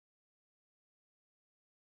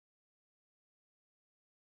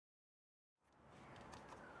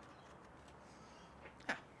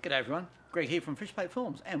G'day everyone, Greg here from Fishplate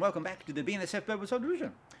Films, and welcome back to the BNSF Bourbon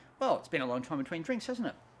Subdivision. Well, it's been a long time between drinks, hasn't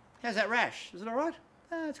it? How's that rash? Is it alright?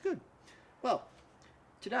 It's good. Well,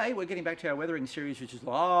 today we're getting back to our weathering series, which is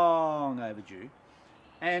long overdue,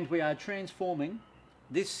 and we are transforming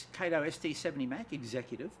this Kato SD70 Mac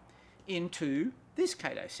Executive into this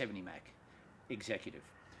Kato 70 Mac Executive.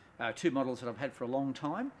 Two models that I've had for a long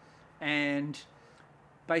time, and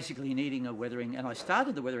basically needing a weathering, and I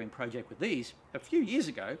started the weathering project with these a few years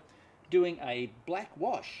ago, doing a black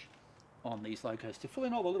wash on these locos to fill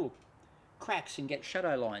in all the little cracks and get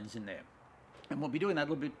shadow lines in there. And we'll be doing that a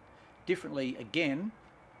little bit differently again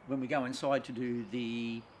when we go inside to do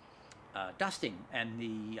the dusting and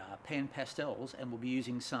the pan pastels, and we'll be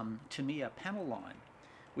using some Tamiya Panel Line,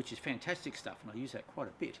 which is fantastic stuff, and I use that quite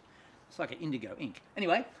a bit. It's like an indigo ink.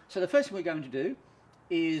 Anyway, so the first thing we're going to do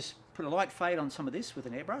is put a light fade on some of this with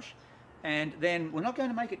an airbrush, and then we're not going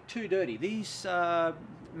to make it too dirty. These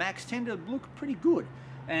Macs tend to look pretty good,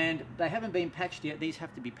 and they haven't been patched yet. These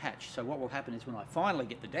have to be patched. So what will happen is when I finally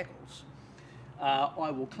get the decals,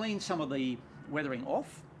 I will clean some of the weathering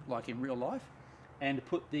off, like in real life, and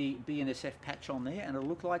put the BNSF patch on there, and it'll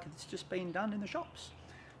look like it's just been done in the shops.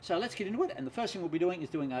 So let's get into it, and the first thing we'll be doing is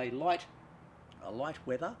doing a light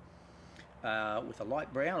weather with a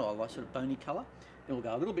light brown or a light sort of bony colour. Then we'll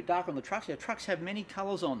go a little bit darker on the trucks. Our trucks have many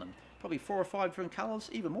colours on them, probably 4 or 5 different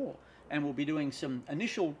colours, even more. And we'll be doing some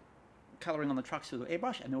initial colouring on the trucks with the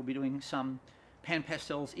airbrush, and then we'll be doing some pan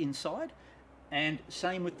pastels inside, and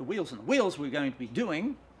same with the wheels. And the wheels we're going to be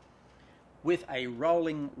doing with a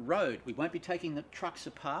rolling road. We won't be taking the trucks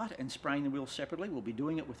apart and spraying the wheels separately. We'll be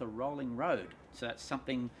doing it with a rolling road. So that's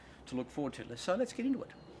something to look forward to. So let's get into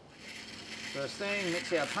it. First thing,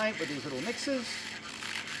 mix our paint with these little mixers.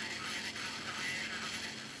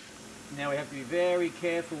 Now we have to be very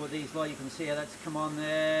careful with these lights. You can see how that's come on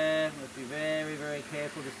there. We have to be very, very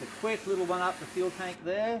careful. Just a quick little one up the fuel tank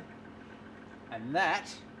there. And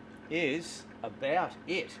that is about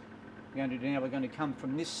it. We're going to come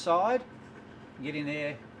from this side, get in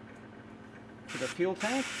there to the fuel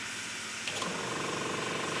tank.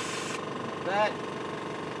 Like that.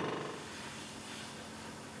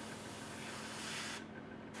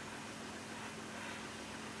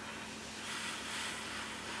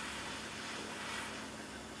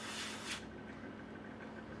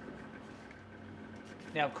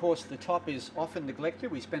 Now, of course, the top is often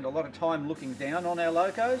neglected. We spend a lot of time looking down on our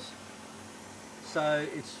locos. So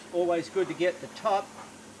it's always good to get the top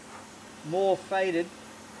more faded.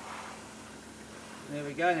 There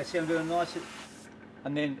we go. Now see I'm doing nice.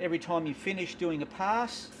 And then every time you finish doing a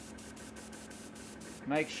pass,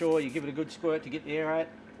 make sure you give it a good squirt to get the air out.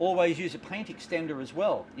 Always use a paint extender as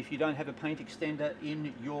well if you don't have a paint extender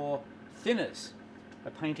in your thinners.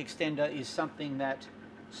 A paint extender is something that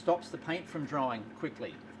stops the paint from drying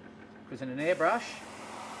quickly, because in an airbrush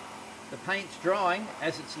the paint's drying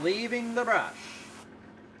as it's leaving the brush.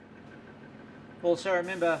 Also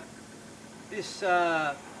remember, this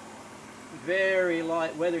very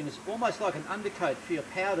light weathering is almost like an undercoat for your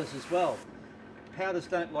powders as well. Powders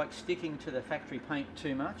don't like sticking to the factory paint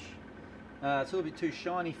too much. It's a little bit too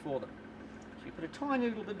shiny for them. So you put a tiny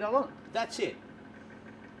little bit on it. That's it.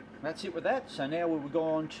 That's it with that. So now we'll go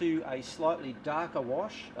on to a slightly darker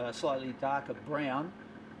wash, slightly darker brown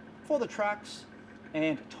for the trucks,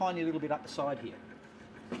 and a tiny little bit up the side here.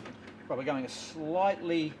 Right, we're going a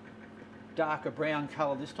slightly darker brown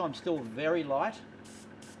colour this time, still very light.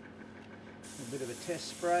 A bit of a test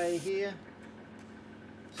spray here.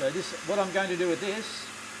 So this, what I'm going to do with this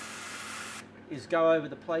is go over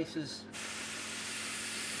the places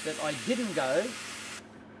that I didn't go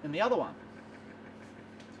in the other one.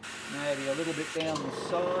 Maybe a little bit down the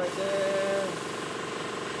side there.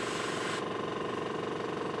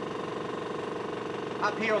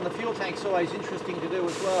 Up here on the fuel tank's always interesting to do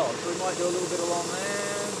as well, so we might do a little bit along there.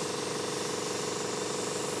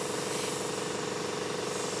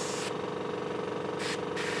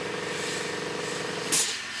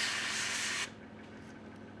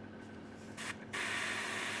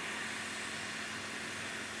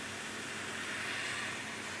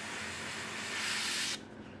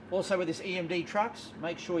 Also with this EMD trucks,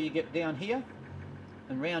 make sure you get down here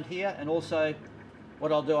and round here, and also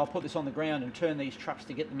what I'll do, I'll put this on the ground and turn these trucks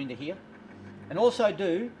to get them into here. And also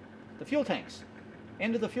do the fuel tanks,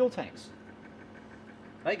 end of the fuel tanks.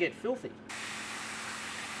 They get filthy.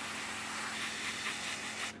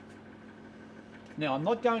 Now I'm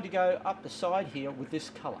not going to go up the side here with this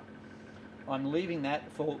colour. I'm leaving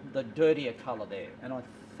that for the dirtier colour there, and I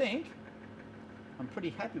think I'm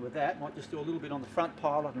pretty happy with that. Might just do a little bit on the front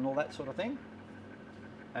pilot and all that sort of thing.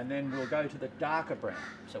 And then we'll go to the darker brown.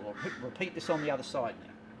 So we'll repeat this on the other side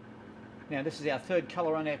now. Now this is our third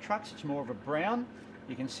colour on our trucks. It's more of a brown.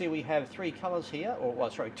 You can see we have 3 colours here, or well,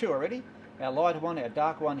 sorry, 2 already. Our lighter one, our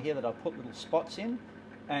darker one here that I've put little spots in,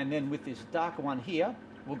 and then with this darker one here,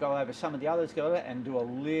 we'll go over some of the others, go over and do a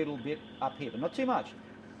little bit up here, but not too much.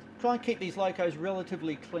 Try and keep these locos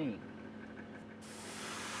relatively clean.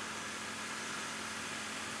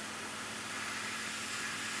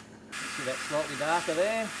 See that slightly darker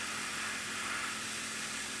there?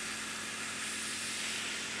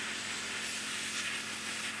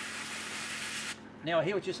 Now I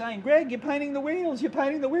hear what you're saying, Greg, you're painting the wheels, you're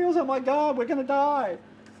painting the wheels, oh my God, we're going to die.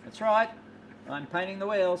 That's right, I'm painting the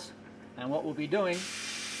wheels, and what we'll be doing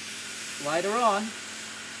later on,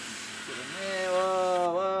 get in there,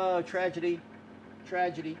 whoa, whoa, tragedy,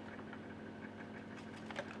 tragedy.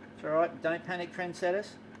 It's alright, don't panic, trendsetters.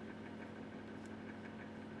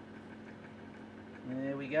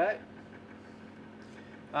 There we go.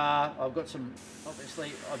 I've got some,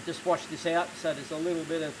 obviously, I've just washed this out, so there's a little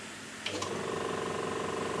bit of,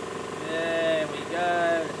 there we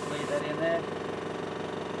go, let's leave that in there.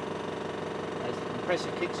 As the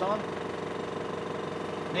compressor kicks on.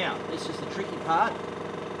 Now, this is the tricky part,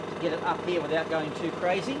 to get it up here without going too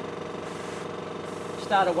crazy.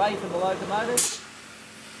 Start away from the locomotive.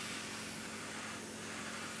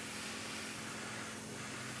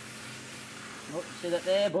 Oh, see that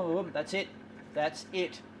there? Boom, boom, that's it. That's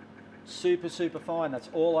it. Super, super fine. That's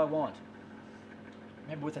all I want.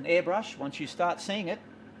 Remember, with an airbrush, once you start seeing it,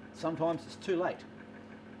 sometimes it's too late.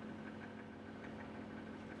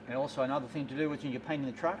 And also another thing to do when you're painting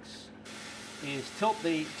the trucks is tilt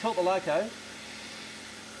the loco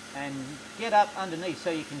and get up underneath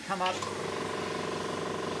so you can come up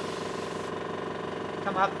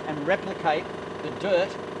and replicate the dirt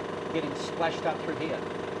getting splashed up through here.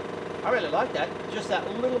 I really like that. Just that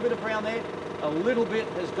little bit of brown there. A little bit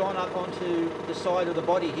has gone up onto the side of the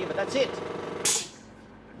body here, but that's it.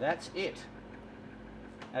 That's it.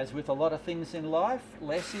 As with a lot of things in life,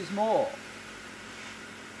 less is more.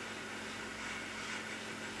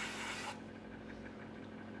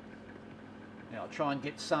 Now I'll try and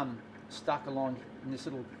get some stuck along in this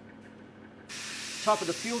little top of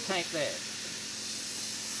the fuel tank there.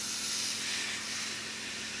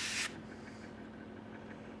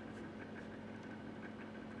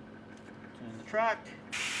 Turn the truck.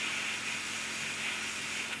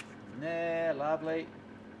 There, lovely.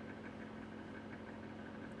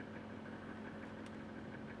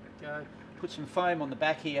 Go. Put some foam on the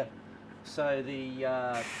back here so the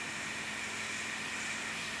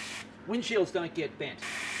windshields don't get bent.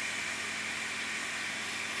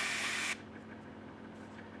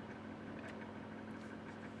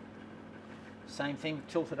 Same thing,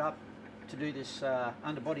 tilt it up to do this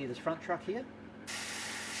underbody of this front truck here.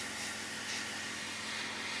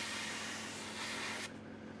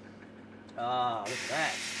 Ah, look at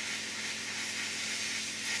that.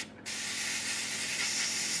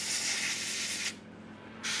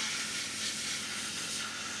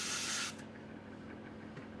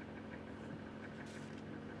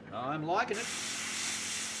 I'm liking it.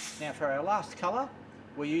 Now for our last colour,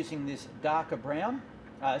 we're using this darker brown.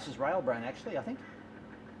 This is rail brown actually, I think.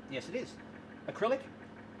 Yes, it is. Acrylic.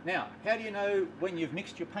 Now, how do you know when you've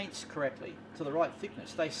mixed your paints correctly to the right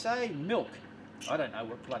thickness? They say milk. I don't know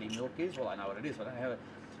what bloody milk is. Well, I know what it is. I don't know how it...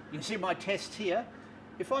 You can see my test here.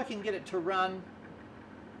 If I can get it to run,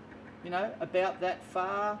 you know, about that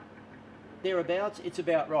far, thereabouts, it's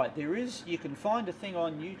about right. There is, you can find a thing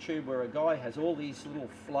on YouTube where a guy has all these little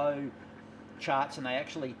flow charts and they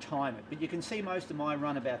actually time it, but you can see most of mine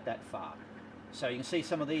run about that far. So you can see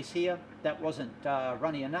some of these here, that wasn't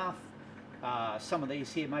runny enough. Some of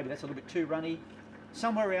these here, maybe that's a little bit too runny.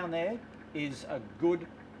 Somewhere around there is a good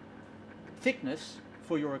thickness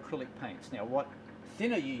for your acrylic paints. Now what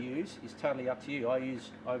thinner you use is totally up to you.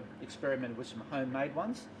 I've experimented with some homemade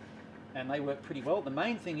ones and they work pretty well. The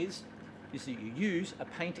main thing is that you use a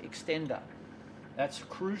paint extender. That's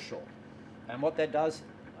crucial. And what that does,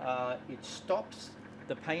 it stops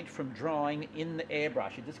the paint from drying in the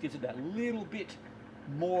airbrush. It just gives it that little bit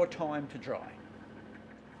more time to dry.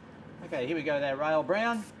 Okay, here we go there, rail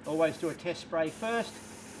brown. Always do a test spray first.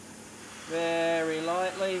 Very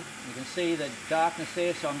lightly. You can see the darkness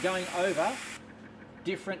there, so I'm going over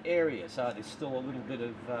different areas. So there's still a little bit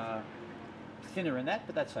of thinner in that,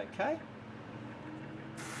 but that's okay.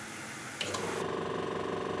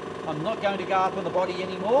 I'm not going to go up on the body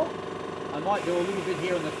anymore. I might do a little bit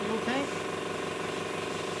here in the fuel tank.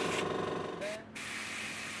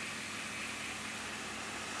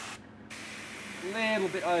 A little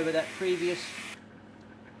bit over that previous.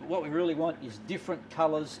 But what we really want is different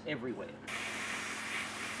colours everywhere.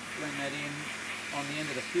 Blend that in. on the end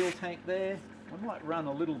of the fuel tank there. We might run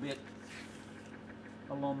a little bit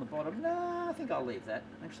along the bottom. No, I think I'll leave that,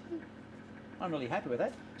 actually. I'm really happy with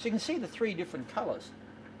that. So you can see the three different colours.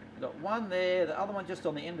 You've got one there, the other one just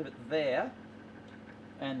on the end of it there,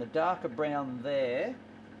 and the darker brown there,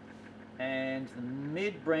 and the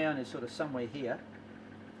mid brown is sort of somewhere here.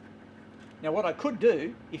 Now what I could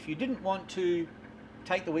do, if you didn't want to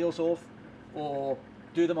take the wheels off or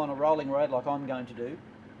do them on a rolling road like I'm going to do,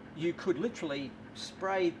 you could literally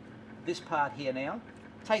spray this part here now,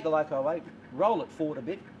 take the loco away, roll it forward a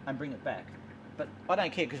bit and bring it back. But I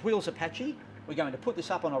don't care because wheels are patchy. We're going to put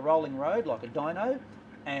this up on a rolling road like a dyno,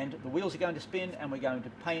 and the wheels are going to spin, and we're going to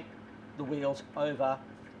paint the wheels over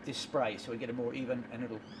this spray so we get a more even, and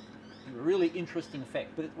it'll be a really interesting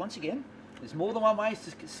effect. But once again, there's more than one way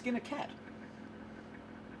to skin a cat.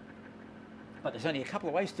 But there's only a couple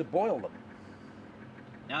of ways to boil them.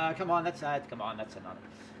 No, come on, that's another.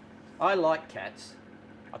 I like cats.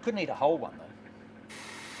 I couldn't eat a whole one though.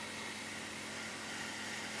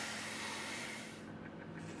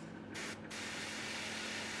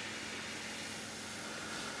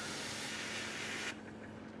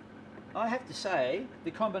 I have to say,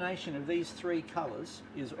 the combination of these three colours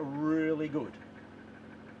is really good.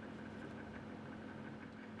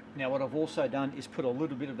 Now what I've also done is put a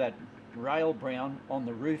little bit of that rail brown on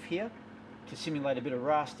the roof here to simulate a bit of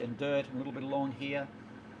rust and dirt, and a little bit along here.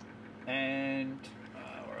 And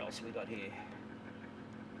where else have we got here?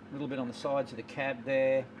 A little bit on the sides of the cab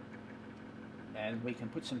there. And we can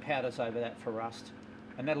put some powders over that for rust.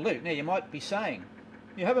 And that'll do. Now you might be saying,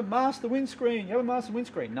 you haven't masked the windscreen, you haven't masked the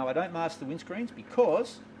windscreen. No, I don't mask the windscreens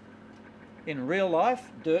because in real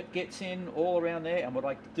life, dirt gets in all around there, and what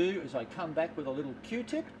I do is I come back with a little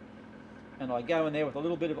Q-tip and I go in there with a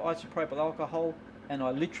little bit of isopropyl alcohol and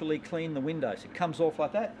I literally clean the windows. It comes off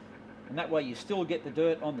like that, and that way you still get the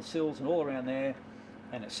dirt on the sills and all around there,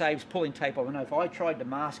 and it saves pulling tape off. I know if I tried to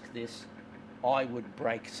mask this, I would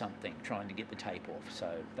break something trying to get the tape off, so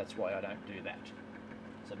that's why I don't do that.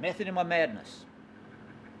 It's a method in my madness.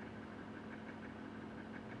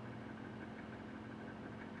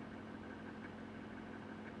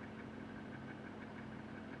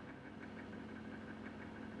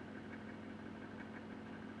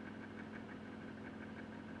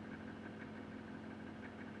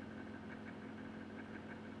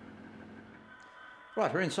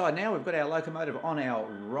 Right, we're inside now. We've got our locomotive on our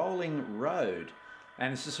rolling road,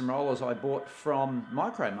 and this is some rollers I bought from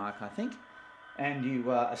Micromark, I think, and you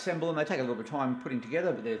assemble them. They take a little bit of time putting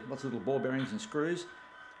together, but they're lots of little ball bearings and screws,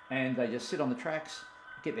 and they just sit on the tracks,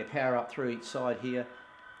 get their power up through each side here,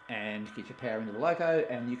 and get your power into the loco,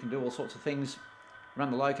 and you can do all sorts of things, run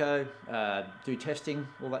the loco, do testing,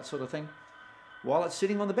 all that sort of thing, while it's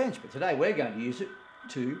sitting on the bench. But today we're going to use it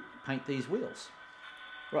to paint these wheels.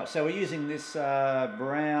 Right, so we're using this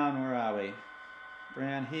brown, where are we?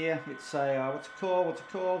 Brown here. It's a, what's it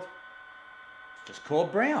called? It's just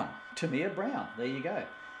called brown. Tamiya brown. There you go.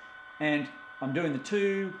 And I'm doing the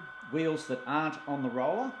two wheels that aren't on the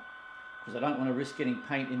roller because I don't want to risk getting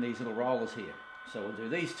paint in these little rollers here. So we'll do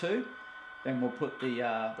these two, then we'll put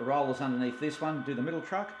the rollers underneath this one, do the middle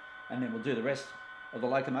truck, and then we'll do the rest of the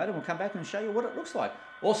locomotive. We'll come back and show you what it looks like.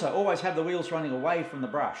 Also, always have the wheels running away from the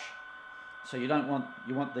brush. So you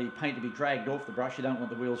want the paint to be dragged off the brush. You don't want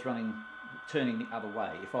the wheels turning the other way.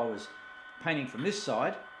 If I was painting from this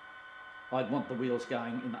side, I'd want the wheels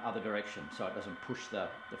going in the other direction so it doesn't push the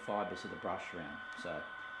fibres of the brush around. So,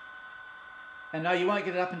 and no, you won't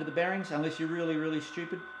get it up into the bearings unless you're really, really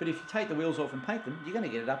stupid. But if you take the wheels off and paint them, you're going to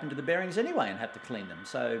get it up into the bearings anyway and have to clean them.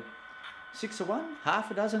 So 6 of one, half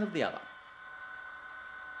a dozen of the other.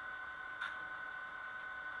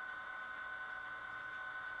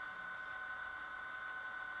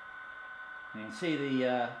 You can see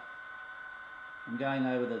the, I'm going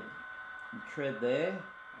over the tread there.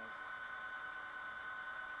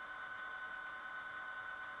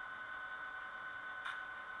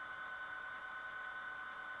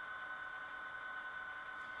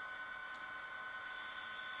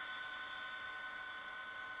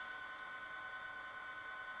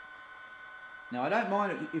 Now I don't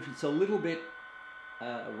mind if it's a little bit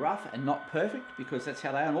rough and not perfect, because that's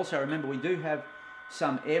how they are. And also remember, we do have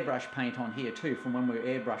some airbrush paint on here too from when we were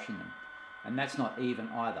airbrushing them, and that's not even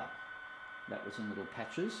either. That was in little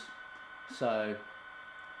patches, so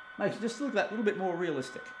makes it just look that little bit more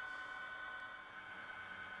realistic.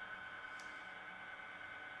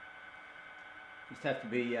 Just have to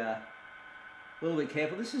be a little bit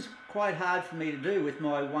careful. This is quite hard for me to do with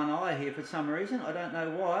my one eye here for some reason. I don't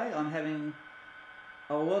know why. I'm having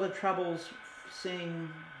a lot of troubles seeing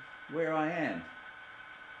where I am.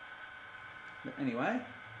 But anyway,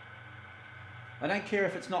 I don't care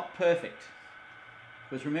if it's not perfect,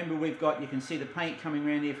 because remember you can see the paint coming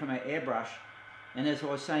around here from our airbrush, and as I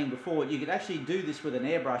was saying before, you could actually do this with an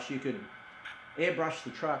airbrush. You could airbrush the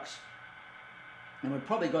trucks, and we've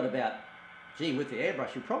probably got about, gee, with the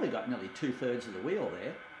airbrush you've probably got nearly 2/3 of the wheel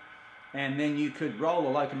there, and then you could roll the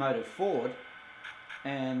locomotive forward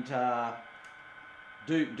and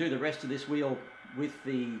do the rest of this wheel with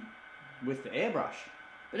the airbrush.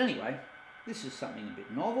 But anyway, this is something a bit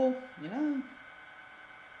novel, you know.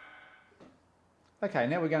 Okay,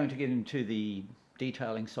 now we're going to get into the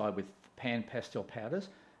detailing side with pan pastel powders,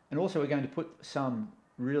 and also we're going to put some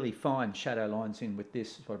really fine shadow lines in with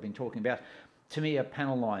this, what I've been talking about. Tamiya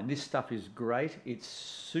Panel Line. This stuff is great. It's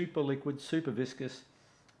super liquid, super viscous,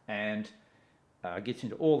 and gets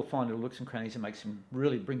into all the fine little nooks and crannies and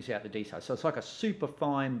really brings out the detail. So it's like a super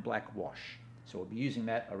fine black wash. So we'll be using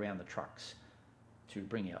that around the trucks to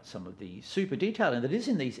bring out some of the super detailing that is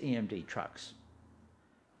in these EMD trucks.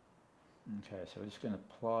 Okay, so we're just going to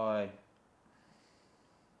apply.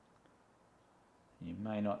 You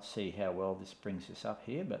may not see how well this brings this up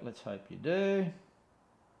here, but let's hope you do.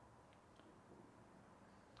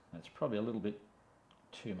 That's probably a little bit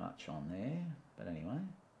too much on there, but anyway.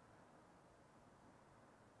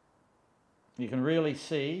 You can really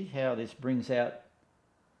see how this brings out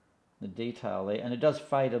the detail there, and it does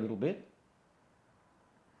fade a little bit.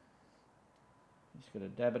 Just got to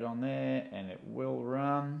dab it on there and it will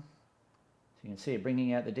run. So you can see it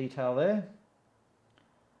bringing out the detail there.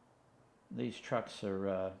 These trucks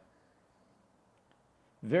are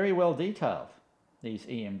very well detailed, these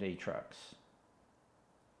EMD trucks.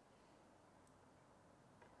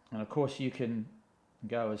 And of course you can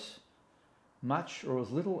go as much or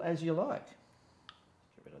as little as you like.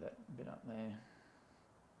 Get rid of that bit up there.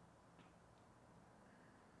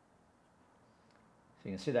 So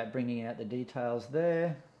you can see that bringing out the details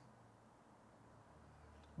there.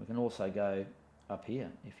 We can also go up here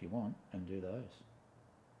if you want and do those.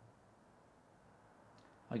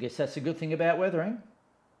 I guess that's the good thing about weathering.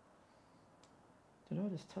 Did I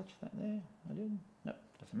just touch that there? I didn't. Nope,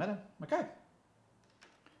 doesn't matter. Okay.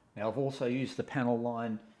 Now I've also used the panel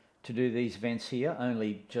line to do these vents here,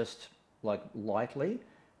 only just like lightly,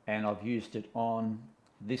 and I've used it on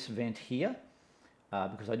this vent here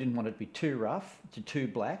because I didn't want it to be too rough, too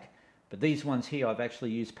black. But these ones here I've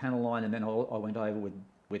actually used panel line, and then I went over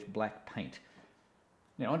with black paint.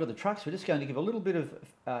 Now onto the trucks, we're just going to give a little bit of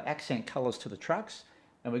accent colours to the trucks,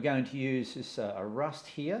 and we're going to use this a rust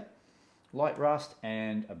here, light rust,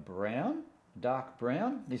 and a brown, dark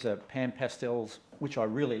brown. These are pan pastels, which I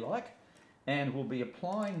really like, and we'll be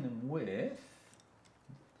applying them with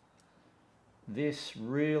this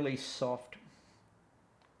really soft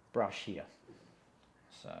brush here.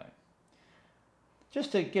 So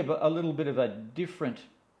just to give a little bit of a different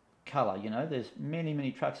colour, you know, there's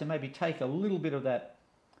many trucks, and maybe take a little bit of that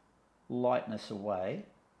lightness away.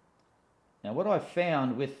 Now what I've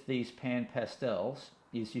found with these pan pastels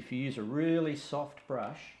is if you use a really soft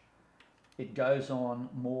brush, it goes on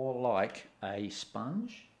more like a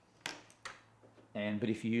sponge, but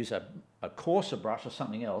if you use a coarser brush or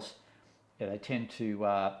something else, they tend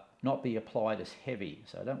to not be applied as heavy.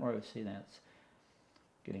 So don't worry, see that's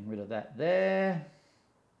getting rid of that there.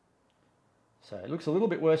 So it looks a little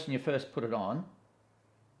bit worse when you first put it on,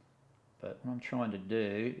 but what I'm trying to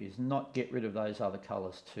do is not get rid of those other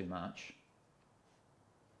colours too much.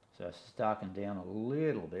 So it's darkened down a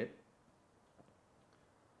little bit,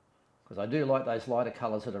 because I do like those lighter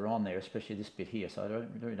colours that are on there, especially this bit here, so I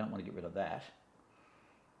really don't want to get rid of that.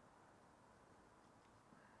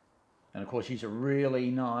 And of course use a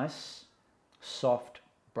really nice soft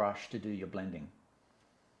brush to do your blending.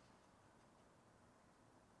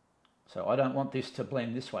 So I don't want this to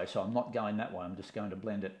blend this way, so I'm not going that way. I'm just going to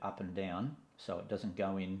blend it up and down so it doesn't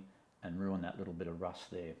go in and ruin that little bit of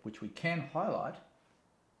rust there, which we can highlight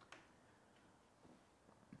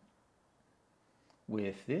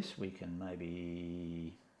with this. We can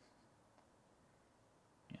maybe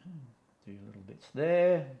do little bits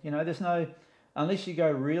there. You know, there's no, unless you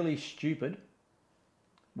go really stupid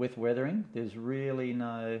with weathering, there's really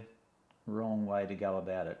no wrong way to go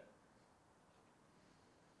about it.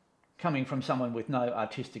 Coming from someone with no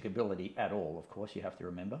artistic ability at all, of course, you have to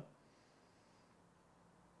remember.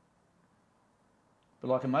 But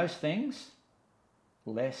like in most things,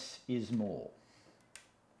 less is more.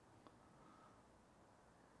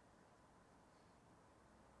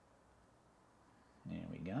 There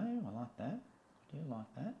we go, I like that, I do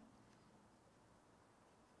like that.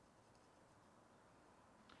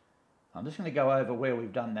 I'm just going to go over where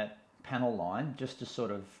we've done that panel line, just to sort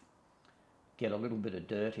of get a little bit of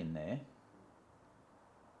dirt in there,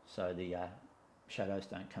 so the shadows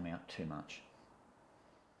don't come out too much.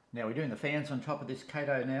 Now we're doing the fans on top of this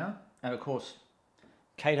Kato now, and of course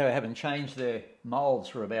Kato haven't changed their moulds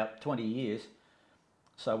for about 20 years,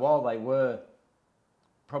 so while they were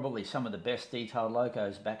probably some of the best detailed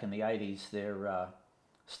locos back in the 80s, they're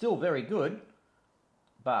still very good,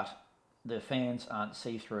 but the fans aren't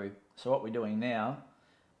see-through. So what we're doing now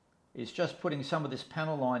is just putting some of this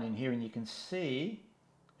panel line in here, and you can see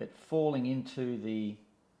it falling into the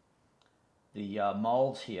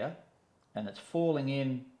moulds here, and it's falling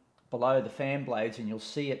in below the fan blades, and you'll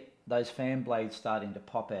see it, those fan blades starting to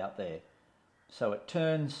pop out there. So it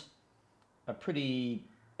turns a pretty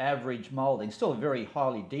average moulding, still a very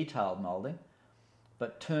highly detailed moulding,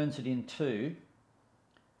 but turns it into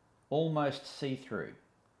almost see-through.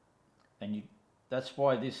 And that's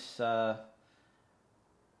why this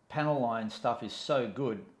panel line stuff is so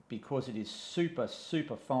good, because it is super,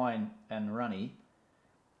 super fine and runny.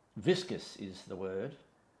 Viscous is the word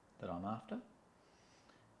that I'm after.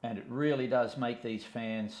 And it really does make these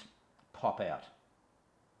fans pop out.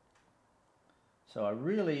 So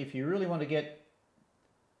if you really want to get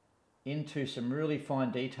into some really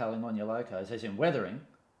fine detailing on your locos, as in weathering,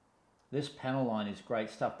 this panel line is great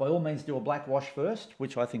stuff. By all means do a black wash first,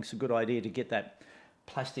 which I think is a good idea to get that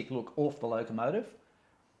plastic look off the locomotive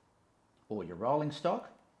or your rolling stock.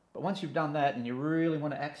 But once you've done that and you really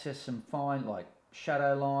want to access some fine like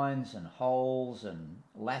shadow lines and holes and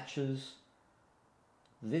latches,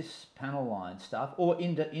 this panel line stuff, or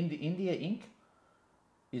India ink,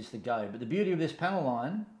 is the go. But the beauty of this panel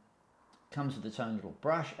line comes with its own little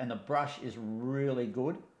brush, and the brush is really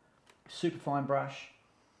good. Super fine brush.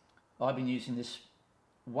 I've been using this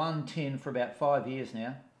one tin for about 5 years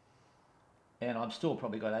now, and I've still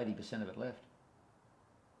probably got 80% of it left.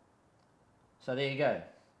 So there you go.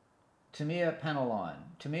 Tamiya Panel Line.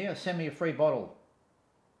 Tamiya, send me a free bottle.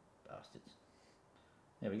 Bastards.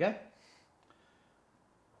 There we go.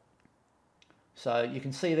 So you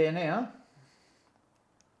can see there now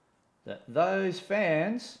that those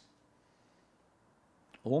fans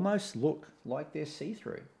almost look like they're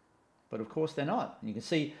see-through, but of course they're not. And you can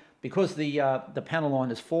see, because the panel line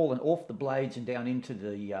has fallen off the blades and down into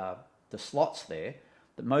the slots there,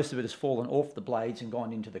 that most of it has fallen off the blades and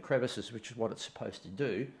gone into the crevices, which is what it's supposed to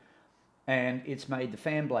do, and it's made the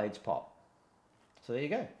fan blades pop. So there you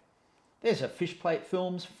go. There's a Fishplate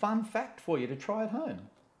Films fun fact for you to try at home.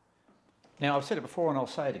 Now, I've said it before and I'll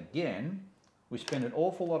say it again, we spend an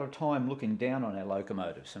awful lot of time looking down on our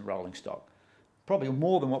locomotives and rolling stock, probably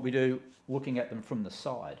more than what we do looking at them from the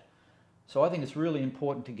side. So I think it's really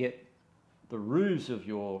important to get the roofs of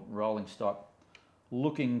your rolling stock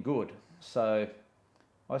looking good. So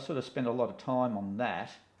I sort of spend a lot of time on that.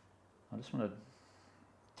 I just want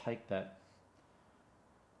to take that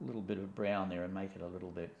little bit of brown there and make it a little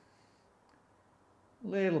bit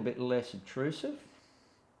less obtrusive.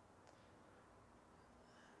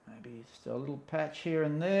 Maybe just a little patch here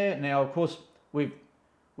and there. Now, of course, we've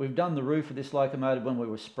done the roof of this locomotive when we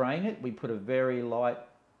were spraying it. We put a very light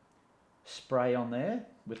spray on there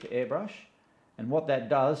with the airbrush, and what that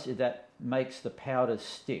does is that makes the powders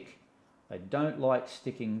stick. They don't like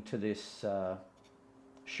sticking to this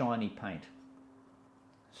shiny paint.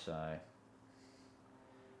 So,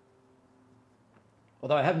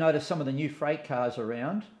 although I have noticed some of the new freight cars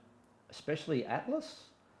around, especially Atlas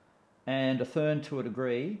and a Thurn to a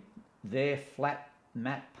degree, their flat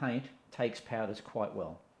matte paint takes powders quite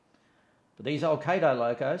well. But these old Kato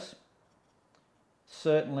locos,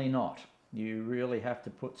 certainly not. You really have to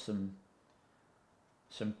put some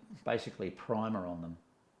basically primer on them.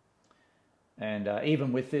 And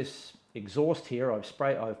even with this exhaust here,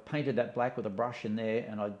 I've painted that black with a brush in there,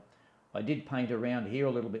 and I did paint around here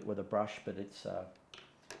a little bit with a brush, but it's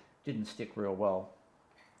didn't stick real well.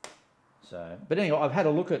 So, but anyway, I've had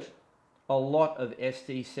a look at a lot of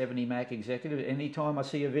SD70 Mac Executive. Anytime I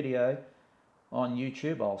see a video on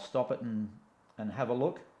YouTube, I'll stop it and have a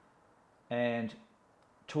look. And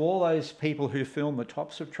to all those people who film the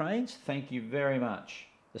tops of trains, thank you very much,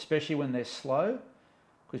 especially when they're slow,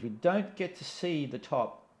 because we don't get to see the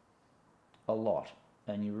top a lot,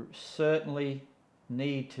 and you certainly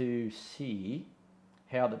need to see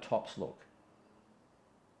how the tops look.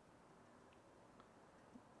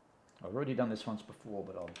 I've already done this once before,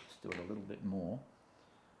 but I'll just do it a little bit more.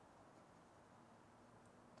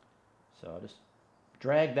 So I just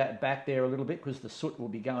drag that back there a little bit, because the soot will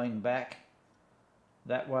be going back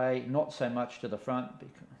that way, not so much to the front,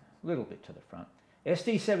 a little bit to the front.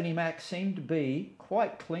 SD70 Max seem to be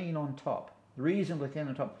quite clean on top, reasonably clean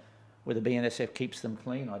on top. Whether BNSF keeps them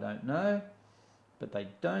clean, I don't know, but they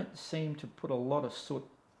don't seem to put a lot of soot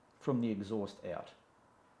from the exhaust out.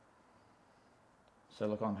 So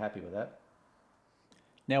look, I'm happy with that.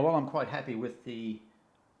 Now, while I'm quite happy with the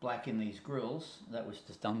black in these grills, that was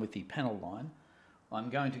just done with the panel line, I'm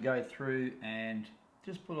going to go through and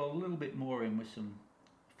just put a little bit more in with some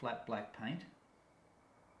flat black paint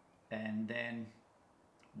and then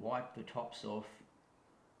wipe the tops off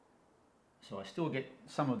so I still get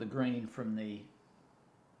some of the green from the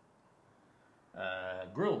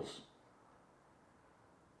grills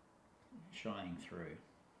shining through,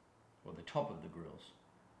 or the top of the grills.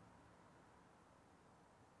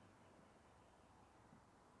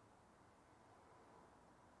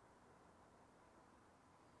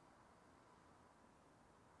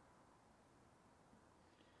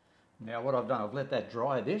 Now what I've done, I've let that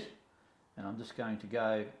dry a bit, and I'm just going to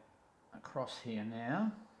go across here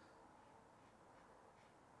now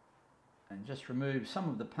and just remove some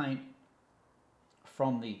of the paint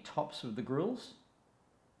from the tops of the grills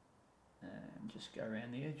and just go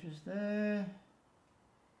around the edges there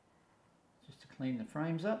just to clean the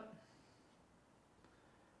frames up,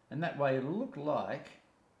 and that way it'll look like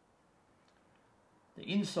the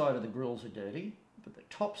inside of the grills are dirty but the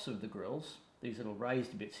tops of the grills, these little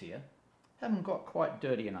raised bits here, haven't got quite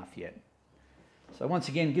dirty enough yet. So once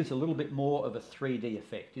again, it gives a little bit more of a 3D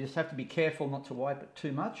effect. You just have to be careful not to wipe it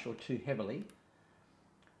too much or too heavily,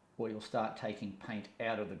 or you'll start taking paint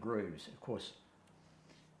out of the grooves. Of course,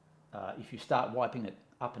 if you start wiping it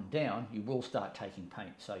up and down, you will start taking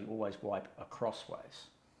paint, so you always wipe acrossways.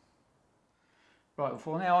 Right, well,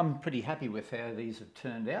 for now I'm pretty happy with how these have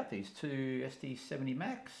turned out, these two SD70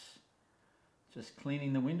 Max. Just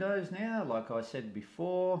cleaning the windows now, like I said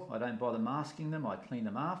before. I don't bother masking them, I clean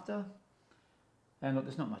them after. And look,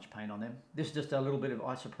 there's not much paint on them. This is just a little bit of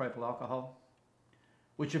isopropyl alcohol,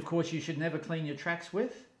 which of course you should never clean your tracks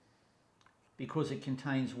with because it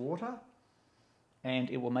contains water and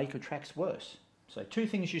it will make your tracks worse. So two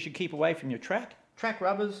things you should keep away from your track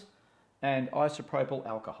rubbers and isopropyl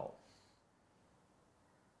alcohol.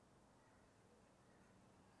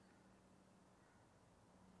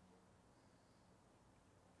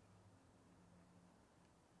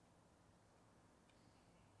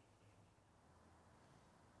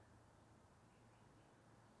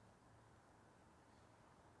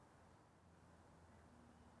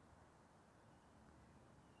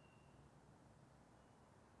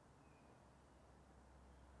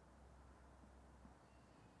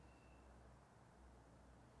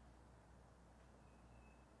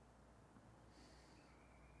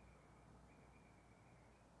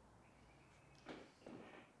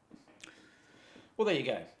 Well, there you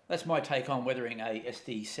go. That's my take on weathering a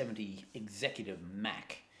SD70 Executive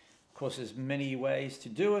Mac. Of course, there's many ways to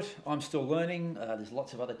do it. I'm still learning. There's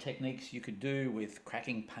lots of other techniques you could do with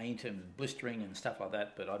cracking paint and blistering and stuff like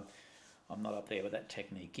that, but I'm not up there with that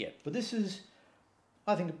technique yet. But this is,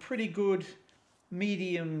 I think, a pretty good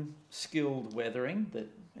medium skilled weathering that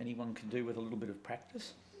anyone can do with a little bit of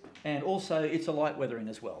practice. And also it's a light weathering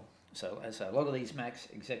as well. So as a lot of these Macs,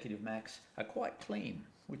 Executive Macs, are quite clean,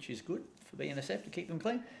 which is good for BNSF to keep them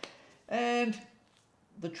clean. And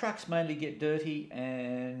the trucks mainly get dirty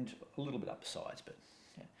and a little bit up the sides, but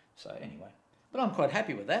yeah. So anyway, but I'm quite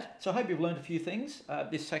happy with that. So I hope you've learned a few things.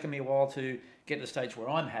 This has taken me a while to get to the stage where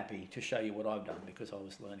I'm happy to show you what I've done because I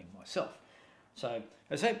was learning myself. So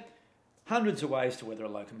as I say, hundreds of ways to weather a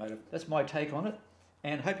locomotive. That's my take on it,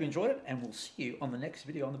 and hope you enjoyed it, and we'll see you on the next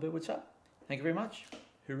video on the Birdwood Sub. Thank you very much.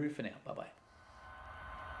 Hooroo for now. Bye-bye.